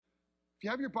If you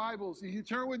have your Bibles, you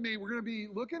turn with me. We're going to be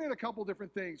looking at a couple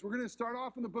different things. We're going to start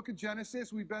off in the book of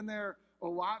Genesis. We've been there a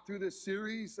lot through this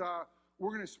series. We're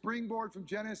going to springboard from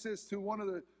Genesis to one of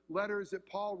the letters that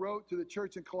Paul wrote to the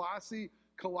church in Colossae,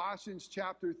 Colossians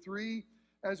chapter 3.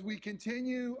 As we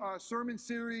continue a sermon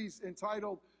series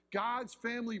entitled God's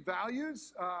Family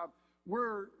Values,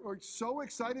 we're so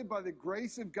excited by the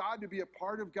grace of God to be a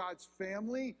part of God's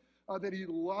family, that he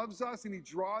loves us and he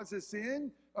draws us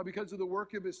in because of the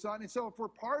work of his son. And so if we're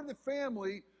part of the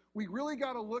family, we really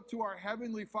got to look to our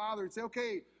heavenly Father and say,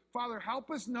 okay, Father,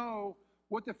 help us know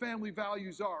what the family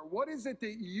values are. What is it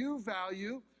that you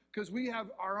value? Because we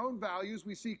have our own values.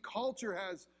 We see culture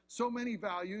has so many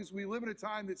values. We live in a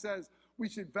time that says we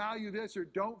should value this or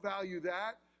don't value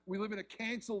that. We live in a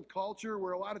canceled culture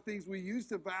where a lot of things we used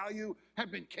to value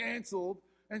have been canceled.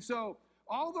 And so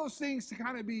all those things to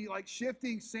kind of be like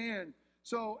shifting sand.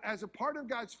 So as a part of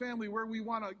God's family, where we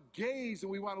want to gaze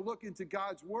and we want to look into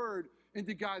God's word,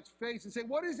 into God's face and say,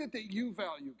 what is it that you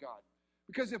value, God?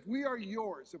 Because if we are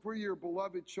yours, if we're your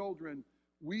beloved children,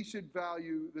 we should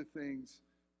value the things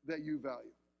that you value.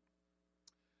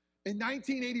 In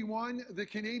 1981, the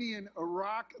Canadian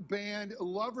rock band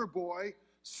Loverboy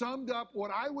summed up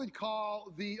what I would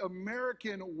call the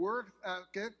American work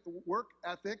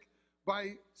ethic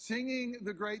by singing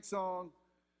the great song,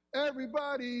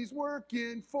 "Everybody's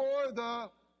working for the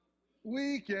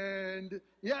weekend."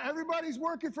 Yeah, everybody's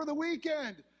working for the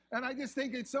weekend. And I just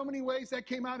think in so many ways that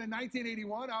came out in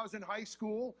 1981. I was in high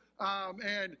school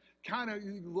and kind of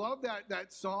love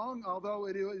that song, although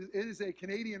it is a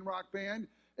Canadian rock band.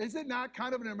 Is it not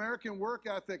kind of an American work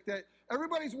ethic that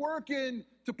everybody's working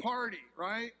to party,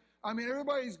 right? I mean,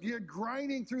 everybody's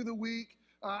grinding through the week.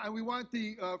 And we want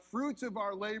the fruits of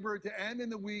our labor to end in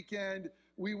the weekend.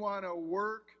 We want to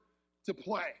work to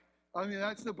play. I mean,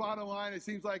 that's the bottom line. It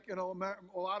seems like a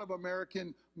lot of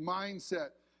American mindset.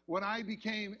 When I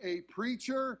became a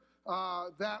preacher,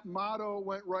 that motto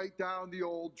went right down the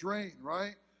old drain,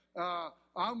 right?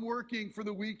 I'm working for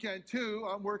the weekend too.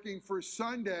 I'm working for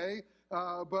Sunday.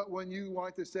 But when you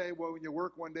want to say, well, when you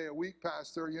work one day a week,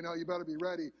 Pastor, you better be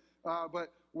ready.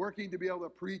 But working to be able to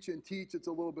preach and teach, it's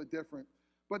a little bit different.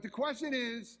 But the question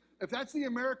is, if that's the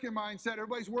American mindset,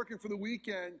 everybody's working for the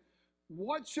weekend,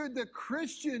 what should the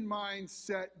Christian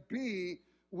mindset be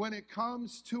when it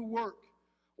comes to work?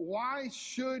 Why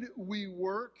should we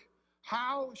work?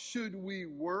 How should we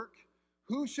work?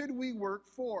 Who should we work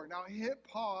for? Now hit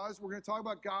pause. We're going to talk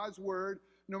about God's word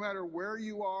no matter where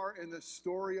you are in the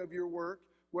story of your work,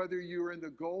 whether you're in the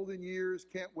golden years,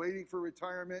 waiting for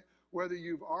retirement, whether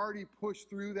you've already pushed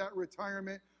through that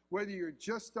retirement, whether you're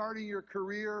just starting your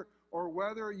career or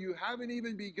whether you haven't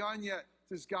even begun yet.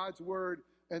 This is God's word,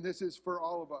 and this is for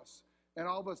all of us. And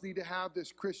all of us need to have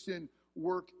this Christian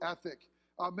work ethic.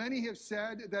 Many have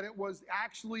said that it was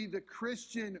actually the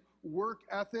Christian work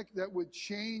ethic that would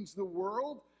change the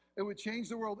world. It would change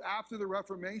the world after the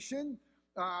Reformation.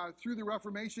 Through the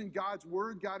Reformation, God's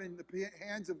word got in the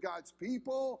hands of God's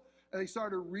people. And they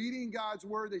started reading God's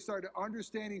word. They started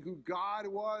understanding who God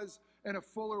was in a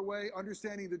fuller way,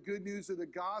 understanding the good news of the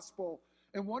gospel.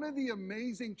 And one of the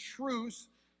amazing truths,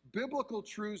 biblical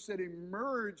truths that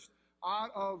emerged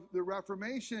out of the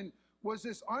Reformation was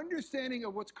this understanding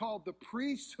of what's called the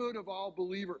priesthood of all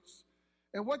believers.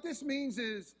 And what this means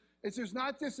is there's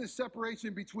not just a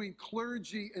separation between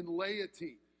clergy and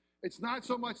laity. It's not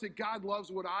so much that God loves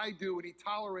what I do and he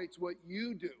tolerates what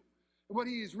you do. What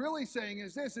he is really saying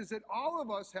is this, is that all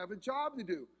of us have a job to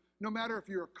do. No matter if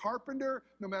you're a carpenter,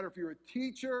 no matter if you're a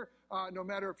teacher, no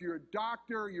matter if you're a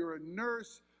doctor, you're a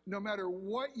nurse, no matter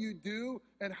what you do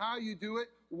and how you do it,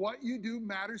 what you do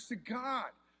matters to God.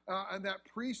 And that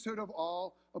priesthood of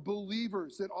all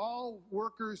believers, that all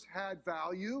workers had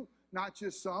value, not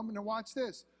just some. And watch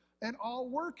this, and all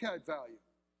work had value,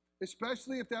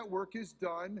 especially if that work is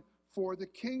done for the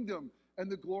kingdom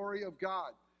and the glory of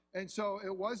God. And so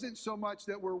it wasn't so much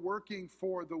that we're working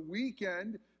for the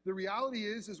weekend. The reality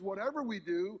is whatever we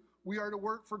do, we are to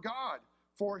work for God,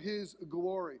 for his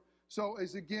glory. So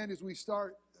as we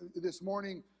start this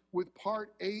morning with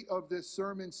part 8 of this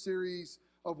sermon series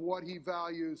of what he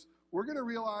values, we're going to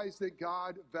realize that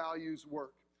God values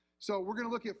work. So we're going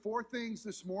to look at 4 things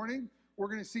this morning. We're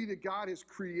going to see that God has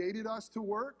created us to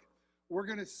work. We're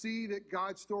going to see that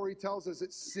God's story tells us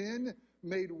that sin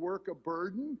made work a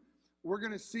burden. We're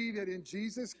going to see that in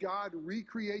Jesus, God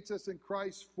recreates us in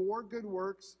Christ for good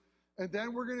works. And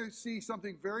then we're going to see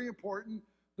something very important,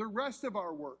 the rest of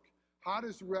our work. How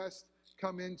does rest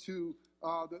come into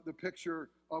the picture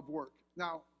of work?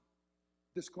 Now,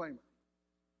 disclaimer.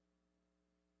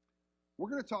 We're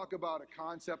going to talk about a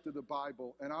concept of the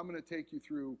Bible, and I'm going to take you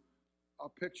through a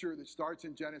picture that starts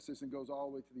in Genesis and goes all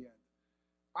the way to the end.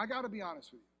 I got to be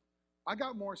honest with you. I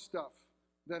got more stuff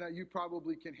than you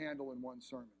probably can handle in one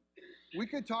sermon. We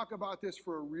could talk about this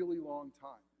for a really long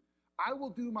time. I will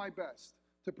do my best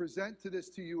to present this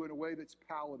to you in a way that's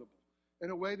palatable, in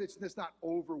a way that's just not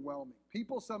overwhelming.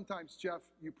 People sometimes, Jeff,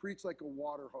 you preach like a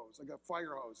water hose, like a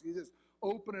fire hose. You just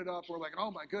open it up, we're like,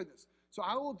 oh my goodness. So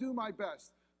I will do my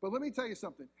best. But let me tell you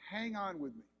something. Hang on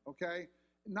with me, okay?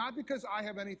 Not because I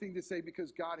have anything to say,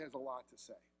 because God has a lot to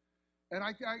say. And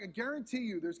I guarantee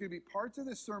you there's going to be parts of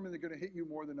this sermon that are going to hit you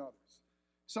more than others.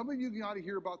 Some of you got to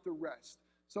hear about the rest.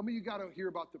 Some of you got to hear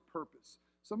about the purpose.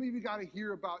 Some of you got to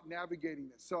hear about navigating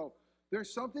this. So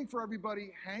there's something for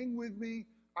everybody. Hang with me.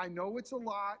 I know it's a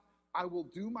lot. I will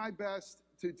do my best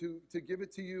to give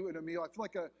it to you in a meal. I feel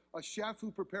like a chef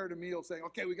who prepared a meal saying,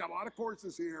 okay, we got a lot of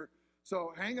courses here.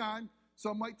 So hang on.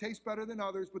 Some might taste better than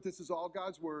others, but this is all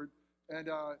God's word, and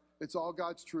it's all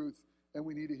God's truth, and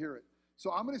we need to hear it.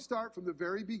 So I'm going to start from the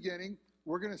very beginning.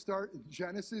 We're going to start in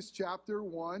Genesis chapter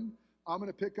 1. I'm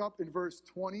going to pick up in verse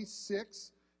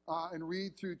 26 and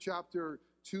read through chapter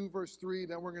 2, verse 3.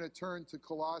 Then we're going to turn to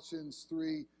Colossians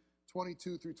 3,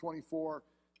 22 through 24.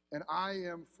 And I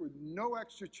am, for no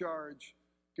extra charge,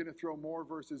 going to throw more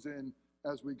verses in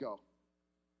as we go.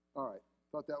 All right.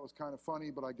 Thought that was kind of funny,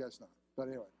 but I guess not. But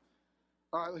anyway.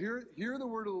 All right, hear the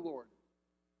word of the Lord.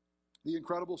 The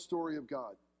incredible story of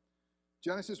God.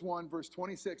 Genesis 1, verse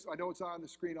 26. I know it's on the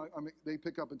screen. They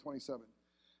pick up in 27.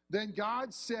 Then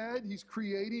God said, he's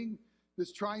creating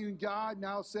this triune God,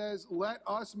 now says, let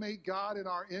us make God in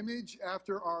our image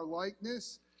after our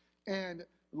likeness, and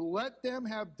let them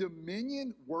have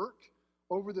dominion, work,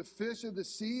 over the fish of the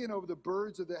sea, and over the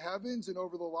birds of the heavens, and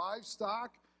over the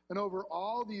livestock, and over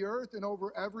all the earth, and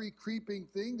over every creeping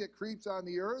thing that creeps on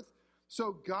the earth.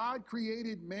 So God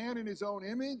created man in his own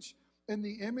image. In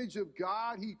the image of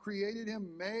God, he created him,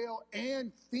 male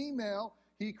and female.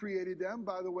 He created them.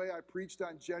 By the way, I preached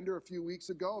on gender a few weeks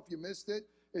ago. If you missed it,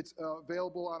 it's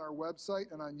available on our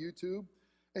website and on YouTube.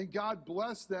 And God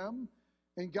blessed them.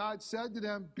 And God said to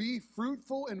them, be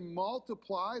fruitful and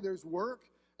multiply. There's work.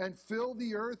 And fill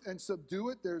the earth and subdue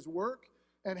it. There's work.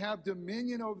 And have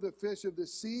dominion over the fish of the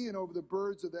sea and over the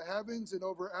birds of the heavens and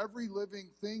over every living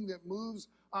thing that moves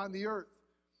on the earth.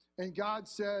 And God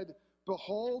said,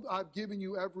 behold, I've given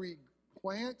you every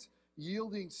plant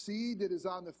yielding seed that is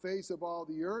on the face of all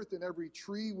the earth, and every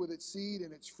tree with its seed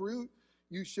and its fruit.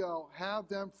 You shall have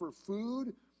them for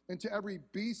food, and to every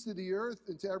beast of the earth,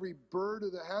 and to every bird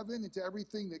of the heaven, and to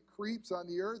everything that creeps on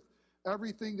the earth,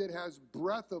 everything that has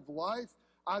breath of life.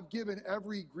 I've given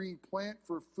every green plant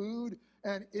for food.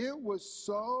 And it was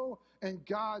so, and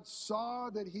God saw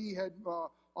that he had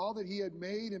all that he had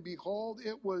made, and behold,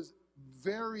 it was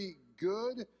very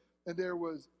good. And there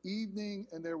was evening,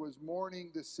 and there was morning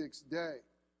the sixth day.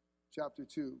 Chapter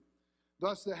 2.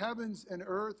 Thus the heavens and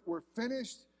earth were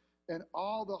finished, and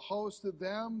all the host of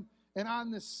them. And on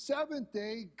the seventh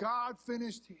day, God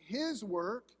finished his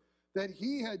work that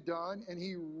he had done, and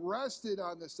he rested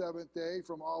on the seventh day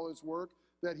from all his work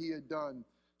that he had done.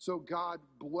 So God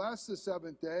blessed the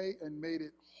seventh day and made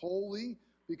it holy,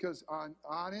 because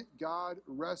on it God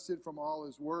rested from all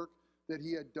his work that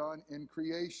he had done in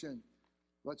creation.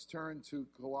 Let's turn to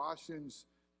Colossians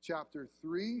chapter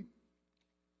 3.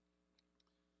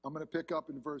 I'm going to pick up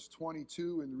in verse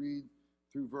 22 and read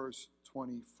through verse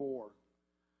 24.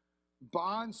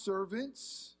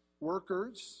 Bondservants,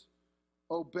 workers,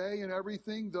 obey in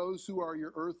everything those who are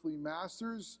your earthly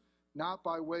masters, not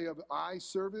by way of eye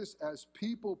service as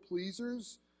people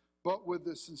pleasers, but with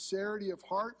the sincerity of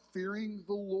heart, fearing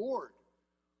the Lord.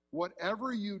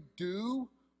 Whatever you do,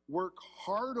 work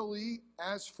heartily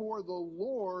as for the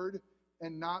Lord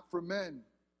and not for men,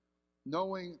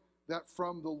 knowing that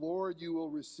from the Lord you will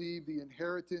receive the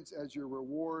inheritance as your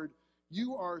reward.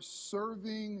 You are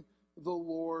serving the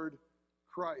Lord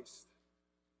Christ.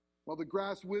 Well, the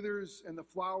grass withers and the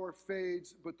flower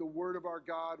fades, but the word of our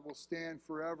God will stand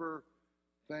forever.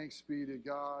 Thanks be to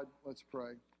God. Let's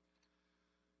pray.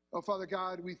 Oh, Father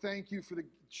God, we thank you for the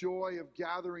joy of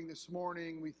gathering this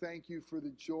morning. We thank you for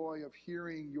the joy of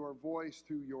hearing your voice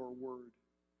through your word.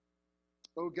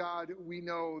 Oh, God, we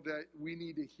know that we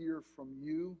need to hear from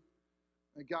you.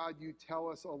 And God, you tell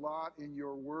us a lot in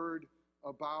your word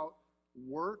about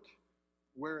work,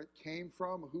 where it came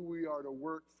from, who we are to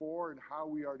work for, and how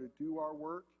we are to do our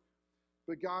work.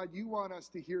 But God, you want us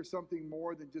to hear something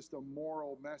more than just a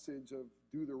moral message of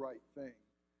do the right thing.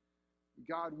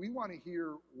 God, we want to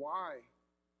hear why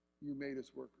you made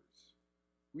us workers.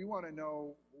 We want to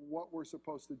know what we're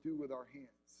supposed to do with our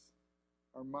hands,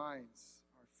 our minds,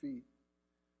 our feet.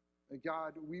 And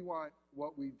God, we want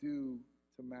what we do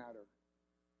to matter.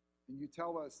 And you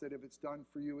tell us that if it's done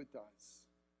for you, it does.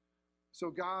 So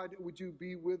God, would you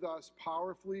be with us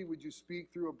powerfully? Would you speak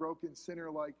through a broken sinner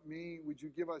like me? Would you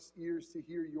give us ears to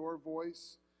hear your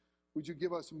voice? Would you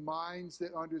give us minds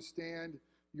that understand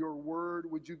your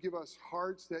word? Would you give us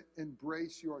hearts that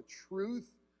embrace your truth?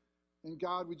 And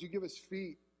God, would you give us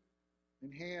feet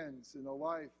and hands and a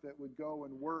life that would go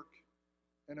and work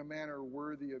in a manner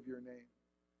worthy of your name?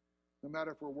 No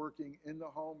matter if we're working in the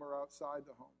home or outside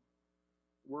the home,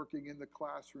 working in the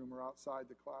classroom or outside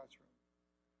the classroom.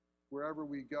 Wherever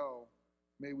we go,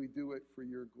 may we do it for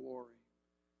your glory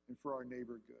and for our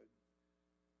neighbor good.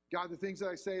 God, the things that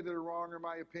I say that are wrong or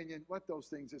my opinion, let those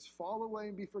things just fall away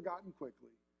and be forgotten quickly.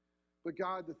 But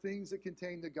God, the things that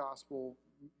contain the gospel,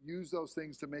 use those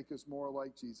things to make us more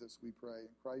like Jesus, we pray. In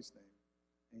Christ's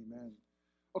name, amen.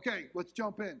 Okay, let's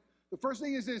jump in. The first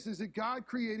thing is this, is that God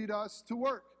created us to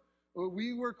work.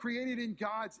 We were created in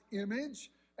God's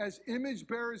image. As image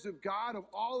bearers of God, of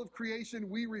all of creation,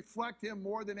 we reflect him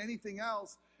more than anything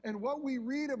else. And what we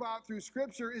read about through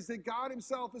Scripture is that God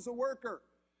himself is a worker.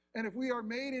 And if we are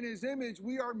made in his image,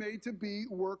 we are made to be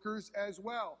workers as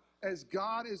well, as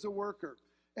God is a worker.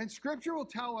 And Scripture will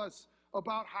tell us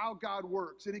about how God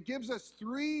works. And it gives us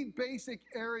three basic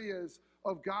areas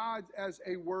of God as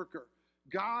a worker.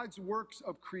 God's works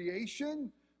of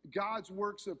creation, God's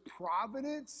works of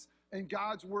providence, and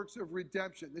God's works of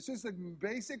redemption. This is the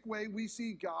basic way we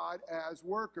see God as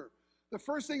worker. The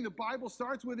first thing the Bible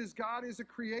starts with is God is a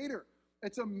creator.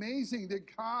 It's amazing that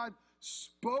God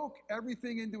spoke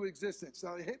everything into existence.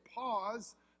 Now hit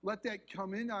pause, let that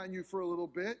come in on you for a little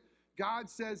bit. God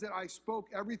says that I spoke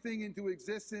everything into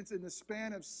existence in the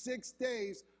span of 6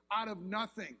 days out of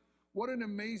nothing. What an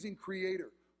amazing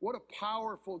creator. What a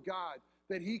powerful God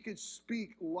that he could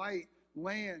speak light,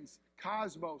 lands,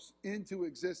 cosmos into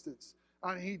existence.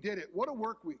 And he did it. What a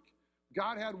work week.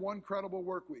 God had one credible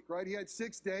work week, right? He had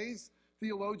 6 days.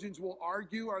 Theologians will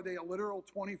argue, are they a literal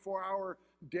 24-hour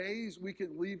days? We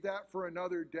can leave that for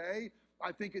another day.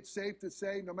 I think it's safe to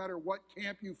say no matter what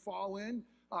camp you fall in,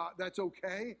 that's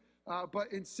okay.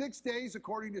 But in 6 days,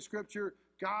 according to Scripture,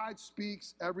 God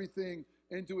speaks everything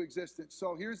into existence.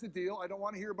 So here's the deal. I don't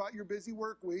want to hear about your busy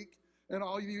work week and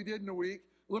all you did in a week.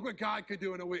 Look what God could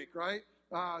do in a week, right?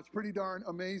 It's pretty darn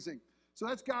amazing. So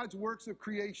that's God's works of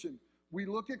creation. We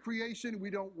look at creation. We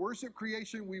don't worship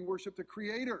creation. We worship the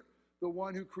Creator, the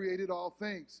one who created all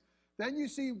things. Then you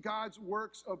see God's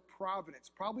works of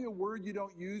providence. Probably a word you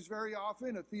don't use very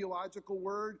often, a theological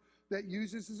word that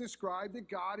uses to describe that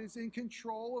God is in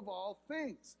control of all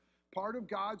things. Part of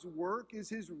God's work is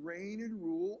his reign and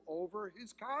rule over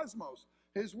his cosmos,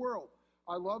 his world.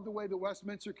 I love the way the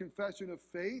Westminster Confession of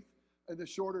Faith and the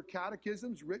shorter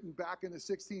catechisms written back in the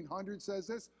 1600s says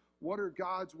this. What are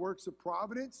God's works of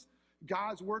providence?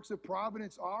 God's works of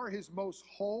providence are his most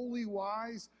holy,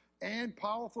 wise, and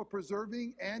powerful,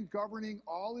 preserving and governing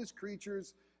all his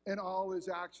creatures and all his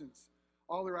actions,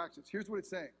 all their actions. Here's what it's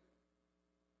saying.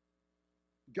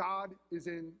 God is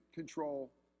in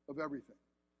control of everything.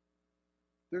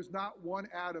 There's not one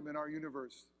atom in our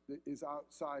universe that is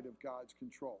outside of God's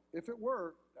control. If it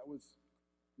were, that was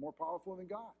more powerful than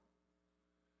God.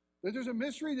 There's a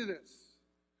mystery to this.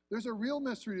 There's a real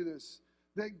mystery to this,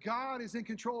 that God is in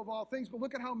control of all things, but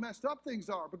look at how messed up things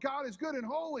are. But God is good and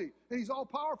holy, and he's all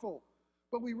powerful.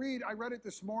 But I read it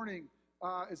this morning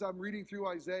as I'm reading through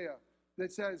Isaiah,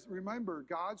 that says, remember,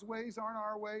 God's ways aren't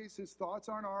our ways, his thoughts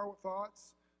aren't our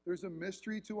thoughts. There's a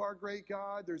mystery to our great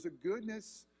God. There's a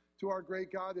goodness to our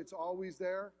great God that's always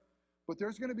there. But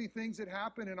there's going to be things that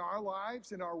happen in our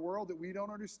lives, in our world, that we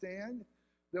don't understand,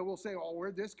 that we'll say, oh,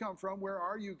 where'd this come from? Where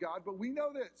are you, God? But we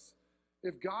know this.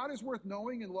 If God is worth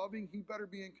knowing and loving, he better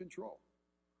be in control.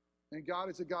 And God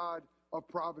is a God of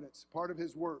providence. Part of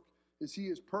his work is he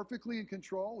is perfectly in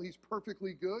control. He's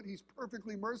perfectly good. He's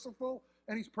perfectly merciful.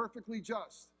 And he's perfectly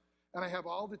just. And I have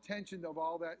all the tension of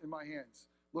all that in my hands,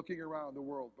 looking around the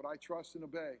world. But I trust and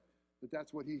obey that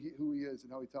that's who he is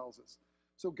and how he tells us.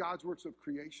 So God's works of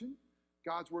creation,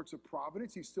 God's works of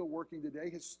providence. He's still working today.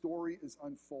 His story is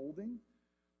unfolding.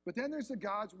 But then there's the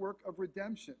God's work of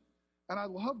redemption. And I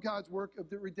love God's work of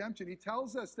the redemption. He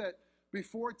tells us that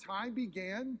before time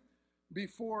began,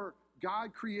 before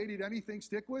God created anything,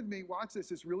 stick with me, watch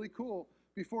this, it's really cool.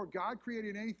 Before God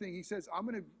created anything, he says, I'm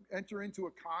going to enter into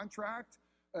a contract,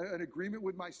 an agreement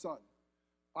with my son.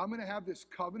 I'm going to have this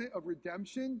covenant of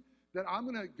redemption that I'm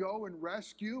going to go and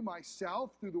rescue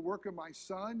myself through the work of my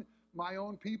son, my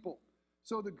own people.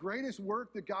 So the greatest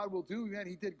work that God will do, man,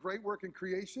 he did great work in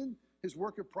creation, his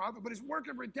work of providence, but his work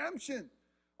of redemption.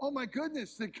 Oh my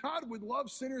goodness, that God would love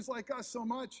sinners like us so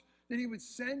much that he would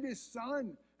send his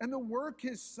son, and the work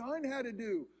his son had to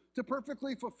do, to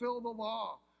perfectly fulfill the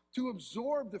law, to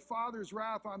absorb the Father's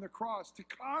wrath on the cross, to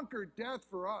conquer death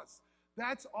for us.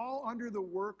 That's all under the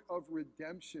work of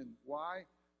redemption. Why?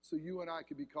 So you and I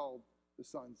could be called the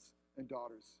sons and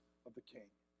daughters of the King.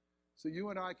 So you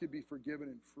and I could be forgiven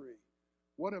and free.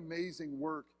 What amazing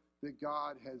work that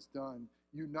God has done,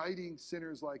 uniting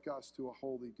sinners like us to a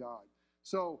holy God.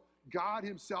 So God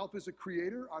himself is a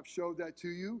creator. I've showed that to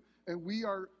you. And we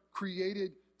are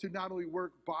created to not only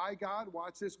work by God,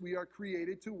 watch this, we are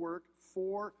created to work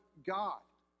for God.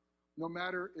 No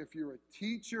matter if you're a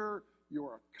teacher,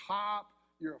 you're a cop,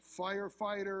 you're a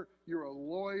firefighter, you're a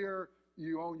lawyer,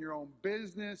 you own your own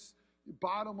business.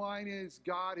 Bottom line is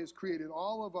God has created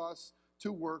all of us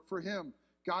to work for him.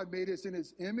 God made us in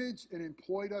his image and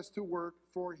employed us to work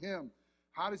for him.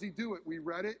 How does he do it? We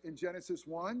read it in Genesis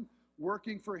 1.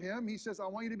 Working for him, he says, I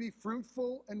want you to be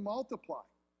fruitful and multiply.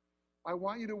 I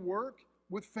want you to work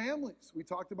with families. We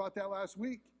talked about that last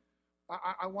week.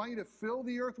 I want you to fill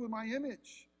the earth with my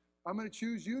image. I'm going to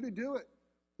choose you to do it.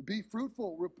 Be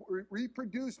fruitful,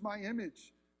 reproduce my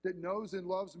image that knows and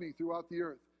loves me throughout the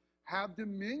earth. Have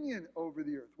dominion over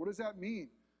the earth. What does that mean?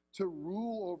 To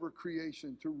rule over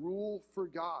creation, to rule for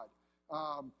God,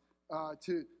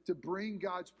 to bring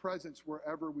God's presence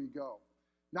wherever we go.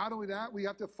 Not only that, we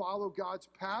have to follow God's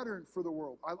pattern for the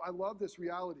world. I love this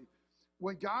reality.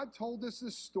 When God told us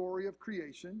this story of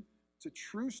creation, it's a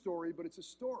true story, but it's a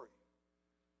story.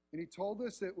 And he told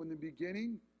us that when the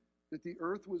beginning, that the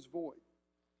earth was void.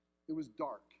 It was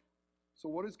dark. So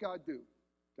what does God do?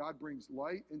 God brings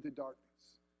light into darkness.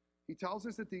 He tells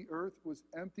us that the earth was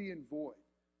empty and void.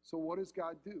 So what does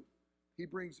God do? He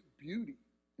brings beauty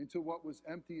into what was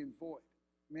empty and void.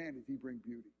 Man, did he bring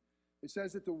beauty. It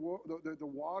says that the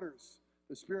waters,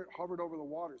 the Spirit hovered over the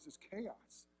waters. It's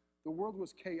chaos. The world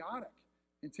was chaotic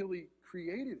until he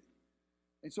created it.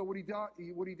 And so what he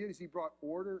did is he brought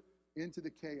order into the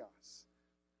chaos.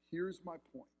 Here's my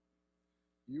point.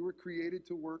 You were created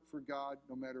to work for God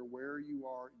no matter where you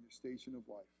are in your station of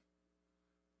life.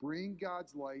 Bring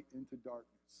God's light into darkness.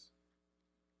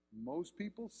 Most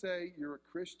people say you're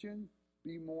a Christian,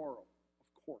 be moral.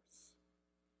 Of course.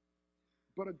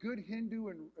 But a good Hindu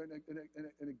and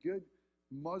a good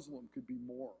Muslim could be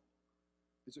moral.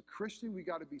 As a Christian, we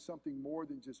got to be something more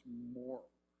than just moral.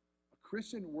 A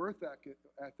Christian worth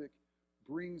ethic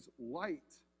brings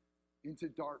light into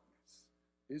darkness.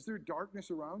 Is there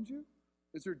darkness around you?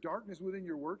 Is there darkness within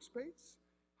your workspace?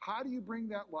 How do you bring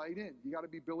that light in? You got to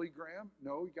be Billy Graham?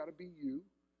 No, you got to be you,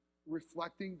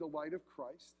 reflecting the light of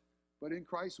Christ. But in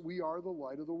Christ, we are the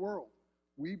light of the world.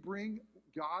 We bring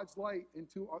God's light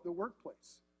into the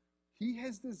workplace. He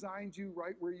has designed you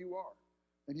right where you are,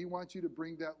 and he wants you to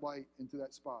bring that light into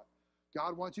that spot.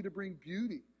 God wants you to bring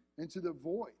beauty into the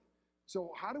void.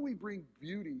 So how do we bring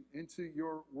beauty into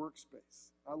your workspace?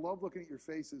 I love looking at your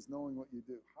faces, knowing what you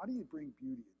do. How do you bring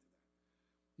beauty into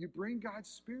that? You bring God's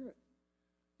Spirit.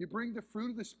 You bring the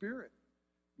fruit of the Spirit.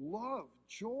 Love,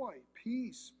 joy,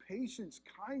 peace, patience,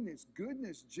 kindness,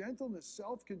 goodness, gentleness,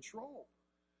 self-control.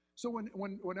 So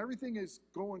when everything is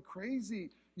going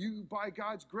crazy, you, by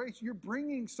God's grace, you're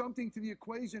bringing something to the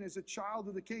equation as a child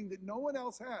of the King that no one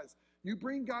else has. You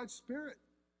bring God's Spirit.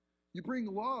 You bring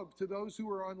love to those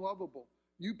who are unlovable.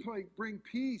 You bring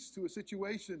peace to a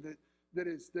situation that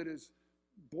is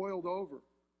boiled over.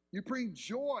 You bring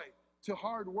joy to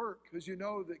hard work because you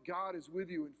know that God is with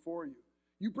you and for you.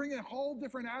 You bring a whole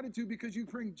different attitude because you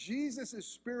bring Jesus'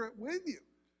 Spirit with you.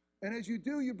 And as you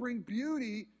do, you bring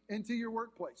beauty into your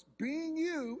workplace, being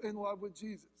you in love with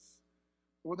Jesus.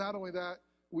 Well, not only that,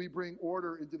 we bring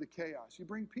order into the chaos. You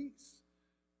bring peace.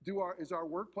 Is our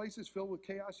workplaces filled with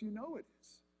chaos? You know it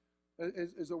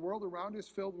is. Is the world around us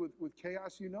filled with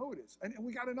chaos? You know it is. And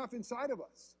we got enough inside of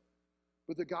us.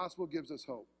 But the gospel gives us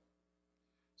hope.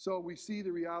 So we see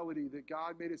the reality that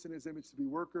God made us in his image to be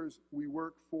workers. We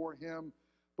work for him.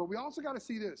 But we also got to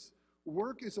see this.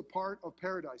 Work is a part of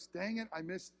paradise. Dang it, I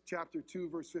missed chapter 2,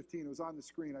 verse 15. It was on the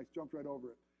screen. I jumped right over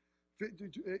it.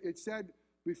 It said,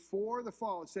 before the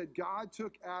fall, it said, God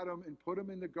took Adam and put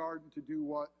him in the garden to do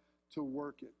what? To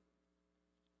work it.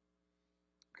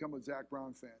 Become a Zach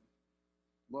Brown fan.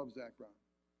 Love Zach Brown.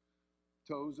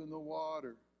 Toes in the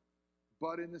water,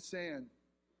 butt in the sand,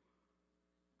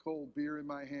 cold beer in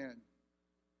my hand.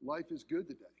 Life is good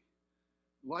today.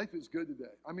 Life is good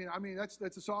today. I mean,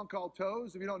 that's a song called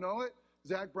Toes. If you don't know it,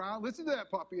 Zach Brown, listen to that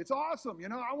puppy. It's awesome. You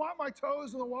know, I want my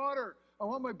toes in the water. I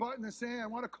want my butt in the sand. I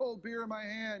want a cold beer in my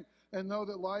hand and know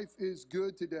that life is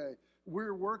good today.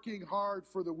 We're working hard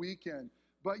for the weekend.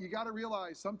 But you got to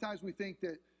realize sometimes we think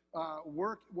that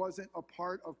work wasn't a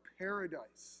part of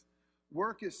paradise.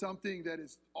 Work is something that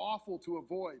is awful to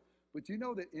avoid. But do you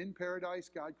know that in paradise,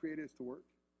 God created us to work?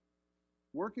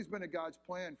 Work has been a God's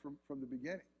plan from the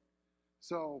beginning.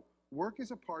 So work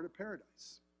is a part of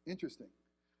paradise. Interesting.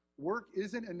 Work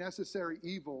isn't a necessary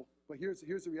evil, but here's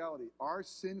the reality. Our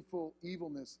sinful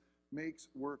evilness makes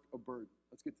work a burden.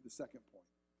 Let's get to the second point.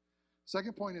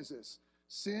 Second point is this.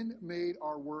 Sin made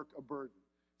our work a burden.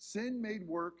 Sin made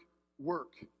work,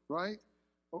 right?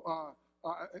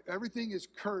 Everything is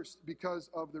cursed because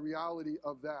of the reality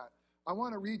of that. I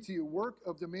want to read to you, work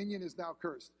of dominion is now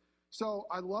cursed. So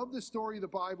I love the story of the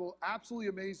Bible, absolutely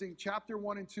amazing. Chapter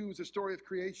 1 and 2 is the story of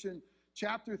creation.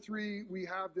 Chapter 3, we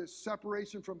have this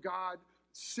separation from God,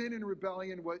 sin and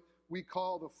rebellion, what we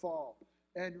call the fall.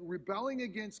 And rebelling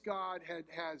against God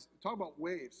has talk about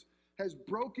waves, has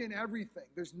broken everything.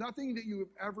 There's nothing that you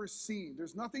have ever seen.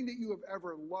 There's nothing that you have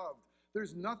ever loved.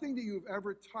 There's nothing that you have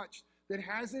ever touched that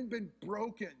hasn't been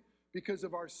broken because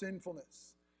of our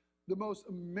sinfulness. The most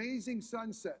amazing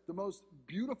sunset, the most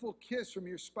beautiful kiss from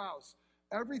your spouse,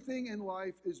 everything in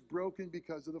life is broken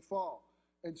because of the fall.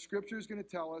 And Scripture is going to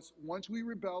tell us, once we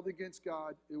rebelled against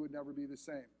God, it would never be the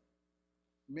same.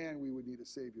 Man, we would need a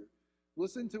Savior.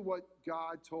 Listen to what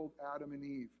God told Adam and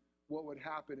Eve, what would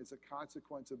happen as a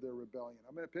consequence of their rebellion.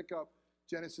 I'm going to pick up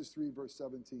Genesis 3, verse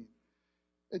 17.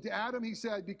 And to Adam he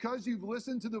said, because you've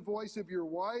listened to the voice of your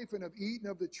wife and have eaten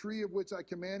of the tree of which I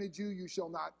commanded you, you shall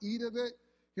not eat of it.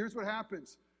 Here's what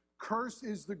happens. Cursed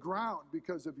is the ground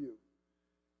because of you.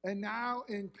 And now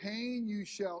in pain you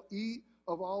shall eat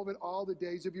of all of it all the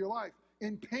days of your life.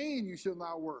 In pain you shall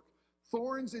now work.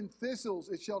 Thorns and thistles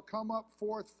it shall come up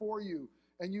forth for you,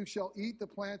 and you shall eat the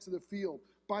plants of the field.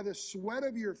 By the sweat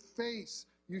of your face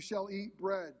you shall eat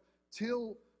bread,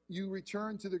 till you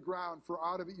return to the ground, for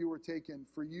out of it you were taken.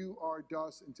 For you are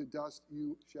dust, and to dust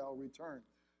you shall return.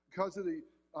 Because of the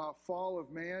fall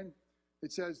of man,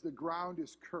 it says the ground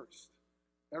is cursed.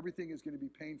 Everything is going to be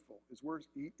painful. Is work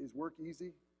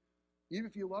easy? Even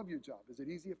if you love your job, is it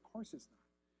easy? Of course it's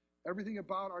not. Everything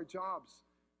about our jobs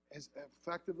is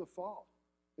effect of the fall.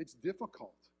 It's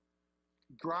difficult.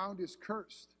 Ground is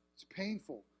cursed. It's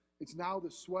painful. It's now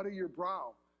the sweat of your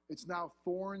brow. It's now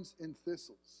thorns and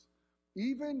thistles.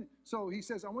 Even so, he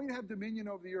says, I want you to have dominion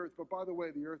over the earth, but by the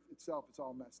way, the earth itself, it's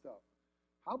all messed up.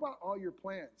 How about all your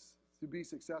plans to be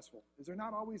successful? Is there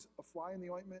not always a fly in the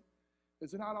ointment?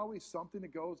 Is there not always something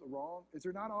that goes wrong? Is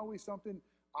there not always something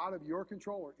out of your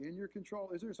control or in your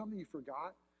control? Is there something you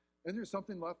forgot? Is there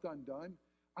something left undone?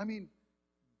 I mean,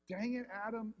 dang it,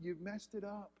 Adam, you've messed it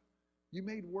up. You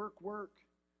made work.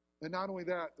 And not only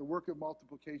that, the work of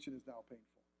multiplication is now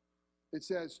painful. It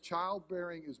says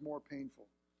childbearing is more painful.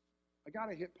 I got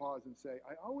to hit pause and say,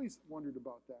 I always wondered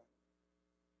about that.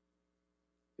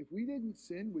 If we didn't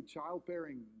sin, would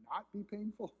childbearing not be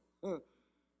painful?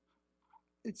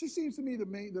 It just seems to me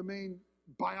the main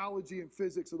biology and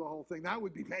physics of the whole thing, that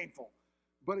would be painful.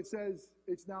 But it says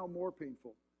it's now more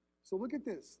painful. So look at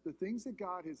this. The things that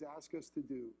God has asked us to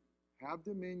do, have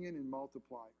dominion and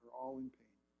multiply, are all in pain.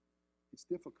 It's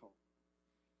difficult.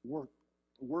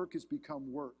 Work has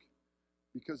become work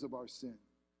because of our sin.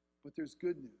 But there's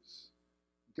good news.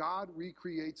 God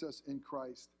recreates us in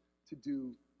Christ to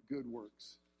do good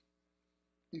works.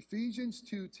 Ephesians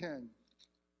 2:10,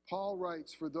 Paul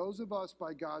writes, for those of us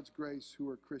by God's grace who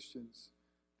are Christians,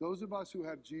 those of us who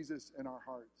have Jesus in our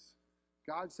hearts,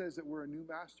 God says that we're a new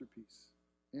masterpiece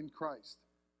in Christ.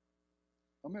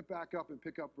 I'm going to back up and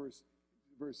pick up verse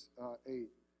 8.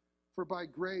 For by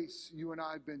grace you and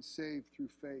I have been saved through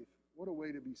faith. What a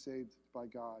way to be saved by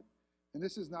God. And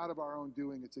this is not of our own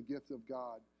doing, it's a gift of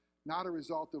God, not a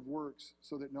result of works,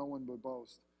 so that no one would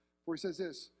boast. For he says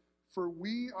this, for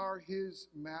we are his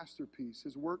masterpiece,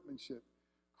 his workmanship,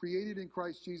 created in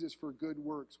Christ Jesus for good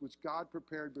works, which God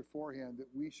prepared beforehand that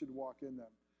we should walk in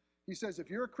them. He says, if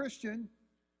you're a Christian,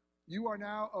 you are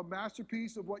now a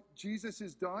masterpiece of what Jesus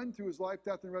has done through his life,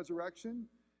 death, and resurrection.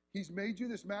 He's made you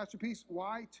this masterpiece.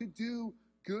 Why? To do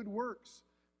good works.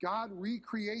 God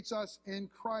recreates us in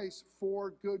Christ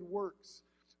for good works.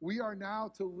 We are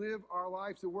now to live our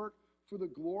lives to work for the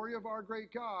glory of our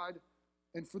great God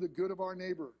and for the good of our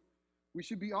neighbor. We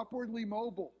should be upwardly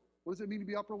mobile. What does it mean to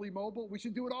be upwardly mobile? We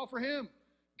should do it all for him.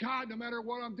 God, no matter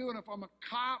what I'm doing, if I'm a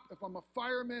cop, if I'm a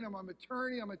fireman, if I'm an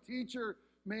attorney, I'm a teacher,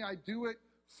 may I do it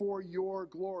for your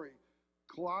glory.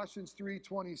 Colossians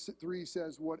 3:23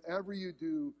 says, whatever you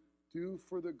do, do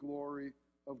for the glory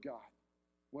of God.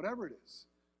 Whatever it is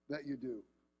that you do,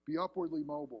 be upwardly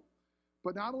mobile.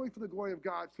 But not only for the glory of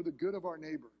God, for the good of our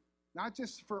neighbor. Not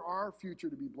just for our future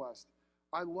to be blessed.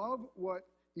 I love what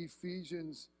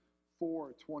Ephesians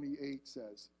 4:28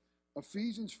 says.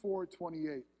 Ephesians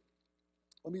 4:28.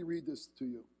 Let me read this to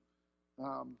you.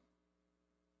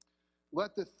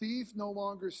 Let the thief no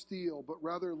longer steal, but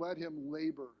rather let him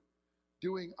labor,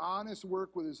 doing honest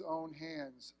work with his own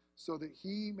hands, so that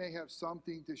he may have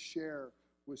something to share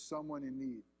with someone in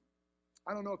need.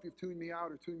 I don't know if you've tuned me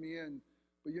out or tuned me in,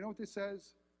 but you know what this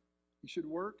says? You should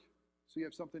work so you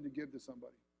have something to give to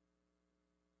somebody.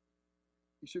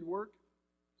 You should work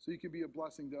so you can be a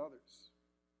blessing to others.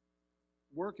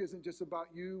 Work isn't just about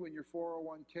you and your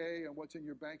 401k and what's in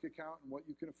your bank account and what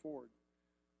you can afford.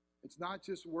 It's not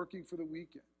just working for the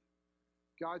weekend.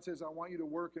 God says, I want you to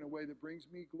work in a way that brings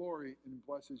me glory and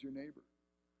blesses your neighbor.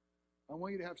 I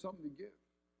want you to have something to give.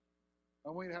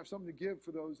 I want you to have something to give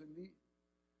for those in need.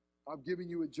 I've given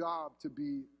you a job to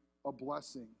be a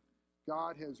blessing.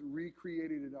 God has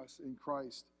recreated us in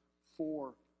Christ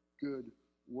for good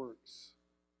works,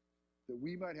 that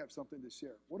we might have something to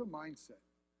share. What a mindset.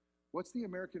 What's the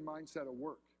American mindset of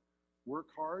work? Work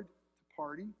hard to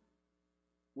party,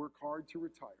 work hard to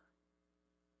retire.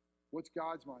 What's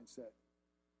God's mindset?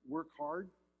 Work hard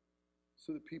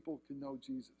so that people can know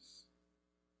Jesus.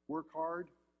 Work hard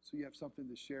so you have something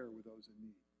to share with those in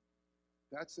need.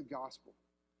 That's the gospel.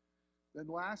 Then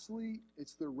lastly,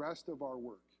 it's the rest of our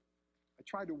work. I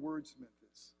tried to wordsmith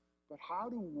this, but how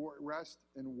do rest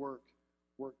and work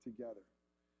together?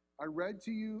 I read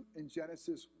to you in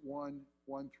Genesis 1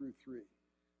 through 3,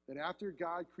 that after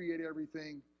God created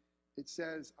everything, it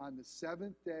says on the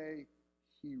seventh day,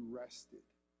 he rested.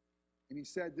 And he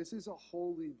said, this is a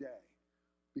holy day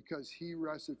because he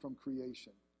rested from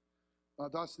creation.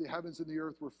 Thus the heavens and the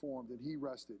earth were formed, and he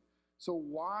rested. So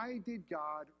why did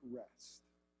God rest?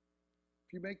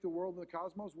 If you make the world and the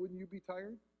cosmos, wouldn't you be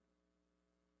tired?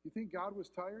 You think God was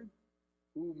tired?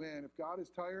 Ooh, man, if God is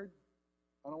tired,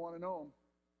 I don't want to know him.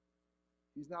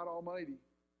 He's not almighty.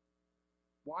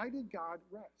 Why did God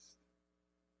rest?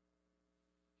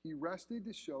 He rested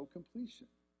to show completion.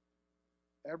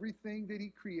 Everything that he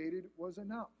created was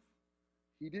enough.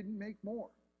 He didn't make more.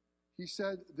 He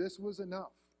said this was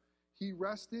enough. He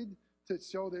rested to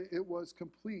show that it was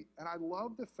complete. And I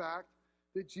love the fact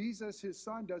that Jesus, his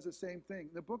son, does the same thing.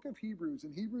 In the book of Hebrews,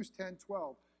 in Hebrews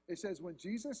 10:12, it says, when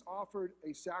Jesus offered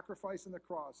a sacrifice on the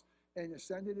cross and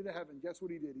ascended into heaven, guess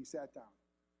what he did? He sat down.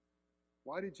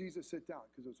 Why did Jesus sit down?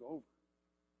 Because it was over.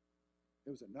 It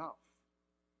was enough.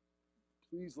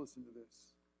 Please listen to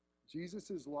this.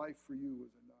 Jesus' life for you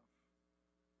was enough.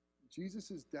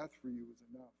 Jesus' death for you was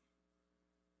enough.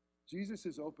 Jesus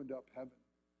has opened up heaven.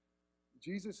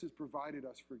 Jesus has provided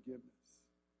us forgiveness.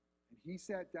 And he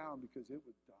sat down because it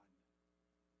was done.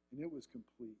 And it was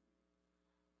complete.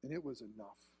 And it was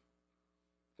enough.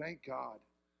 Thank God.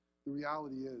 The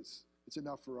reality is, it's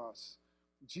enough for us.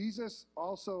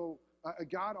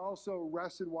 God also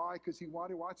rested. Why? Because he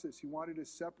wanted, watch this, he wanted to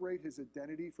separate his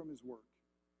identity from his work.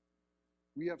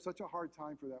 We have such a hard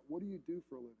time for that. What do you do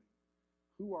for a living?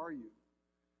 Who are you?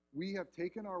 We have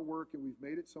taken our work and we've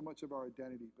made it so much of our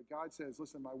identity. But God says,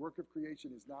 listen, my work of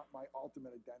creation is not my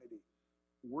ultimate identity.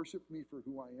 Worship me for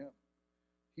who I am.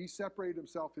 He separated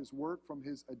himself, his work, from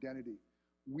his identity.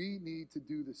 We need to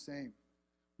do the same.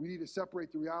 We need to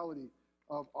separate the reality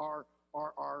of our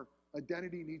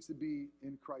identity needs to be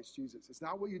in Christ Jesus. It's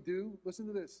not what you do. Listen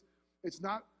to this. It's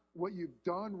not what you've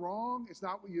done wrong. It's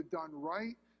not what you've done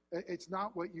right. It's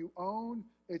not what you own.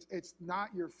 It's not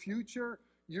your future.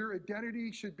 Your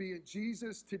identity should be in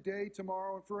Jesus today,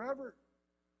 tomorrow, and forever.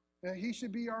 And he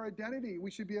should be our identity.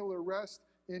 We should be able to rest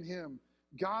in him.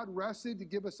 God rested to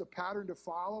give us a pattern to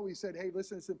follow. He said, hey,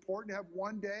 listen, it's important to have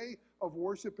one day of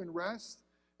worship and rest.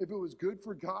 If it was good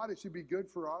for God, it should be good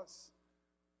for us.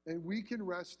 And we can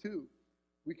rest too.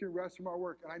 We can rest from our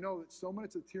work. And I know that so much,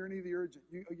 it's a tyranny of the urgent.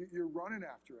 You're running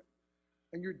after it.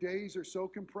 And your days are so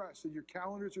compressed, and your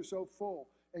calendars are so full,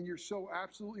 and you're so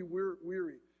absolutely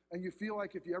weary. And you feel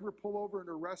like if you ever pull over at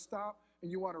a rest stop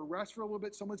and you want to rest for a little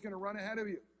bit, someone's going to run ahead of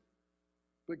you.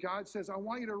 But God says, I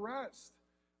want you to rest.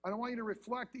 I don't want you to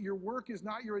reflect that your work is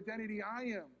not your identity, I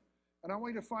am. And I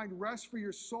want you to find rest for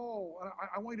your soul.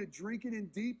 I want you to drink it in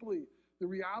deeply, the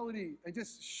reality, and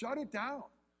just shut it down.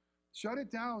 Shut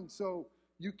it down so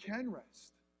you can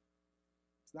rest.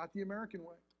 It's not the American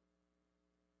way.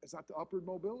 It's not the upward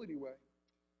mobility way.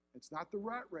 It's not the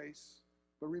rat race.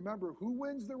 But remember, who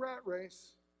wins the rat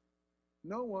race?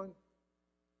 No one.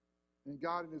 And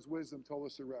God in his wisdom told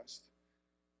us to rest.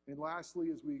 And lastly,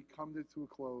 as we come to a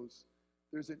close,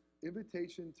 there's an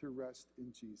invitation to rest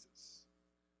in Jesus.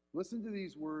 Listen to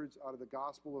these words out of the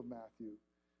Gospel of Matthew.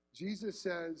 Jesus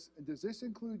says, and does this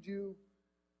include you?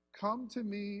 Come to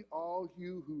me, all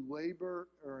you who labor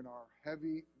and are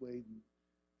heavy laden.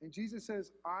 And Jesus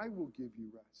says, I will give you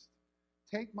rest.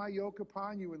 Take my yoke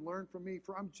upon you and learn from me,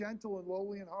 for I'm gentle and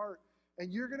lowly in heart.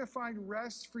 And you're going to find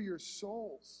rest for your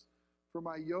souls. For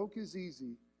my yoke is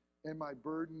easy and my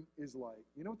burden is light.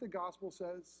 You know what the gospel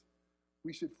says?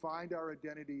 We should find our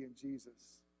identity in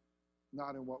Jesus,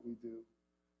 not in what we do.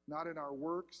 Not in our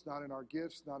works, not in our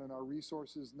gifts, not in our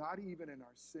resources, not even in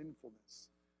our sinfulness.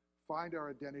 Find our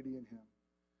identity in him.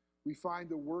 We find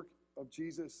the work of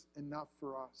Jesus enough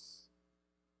for us.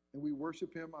 And we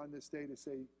worship him on this day to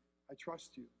say, I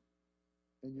trust you,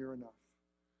 and you're enough.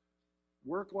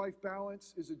 Work-life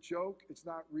balance is a joke. It's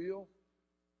not real.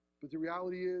 But the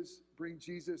reality is, bring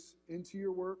Jesus into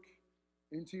your work,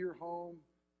 into your home,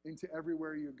 into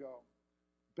everywhere you go.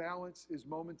 Balance is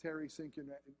momentary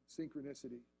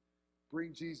synchronicity.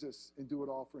 Bring Jesus and do it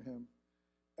all for him.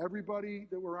 Everybody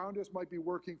that around us might be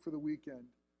working for the weekend,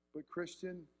 but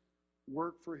Christian,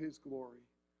 work for his glory.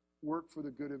 Work for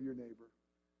the good of your neighbor.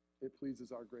 It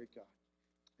pleases our great God.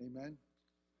 Amen.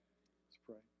 Let's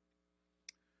pray.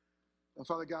 Now,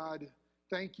 Father God,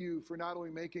 thank you for not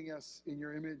only making us in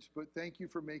your image, but thank you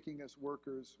for making us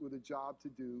workers with a job to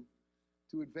do,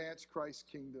 to advance Christ's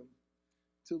kingdom,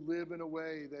 to live in a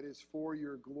way that is for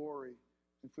your glory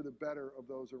and for the better of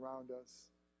those around us.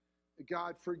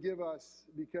 God, forgive us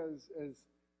because as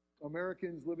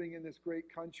Americans living in this great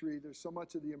country, there's so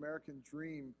much of the American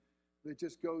dream that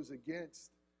just goes against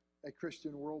a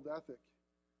Christian work ethic.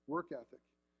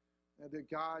 And that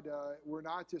God, we're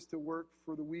not just to work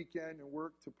for the weekend and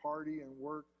work to party and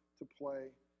work to play.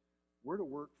 We're to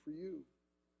work for you.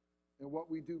 And what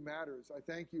we do matters. I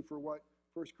thank you for what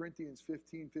 1 Corinthians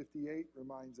 15:58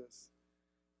 reminds us.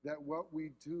 That what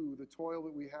we do, the toil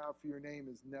that we have for your name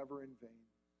is never in vain.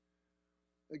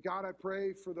 God, I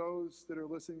pray for those that are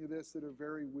listening to this that are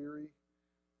very weary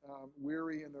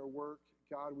in their work.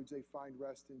 God, would they find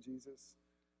rest in Jesus?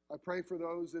 I pray for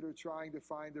those that are trying to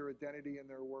find their identity in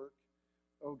their work.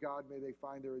 Oh God, may they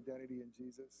find their identity in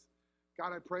Jesus.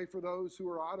 God, I pray for those who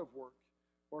are out of work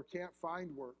or can't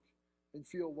find work and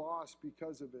feel lost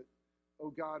because of it. Oh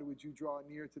God, would you draw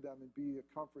near to them and be a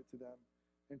comfort to them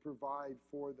and provide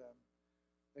for them.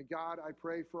 And God, I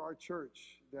pray for our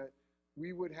church that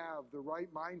we would have the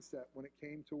right mindset when it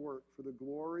came to work for the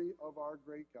glory of our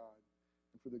great God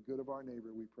and for the good of our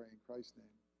neighbor, we pray in Christ's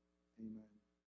name. Amen.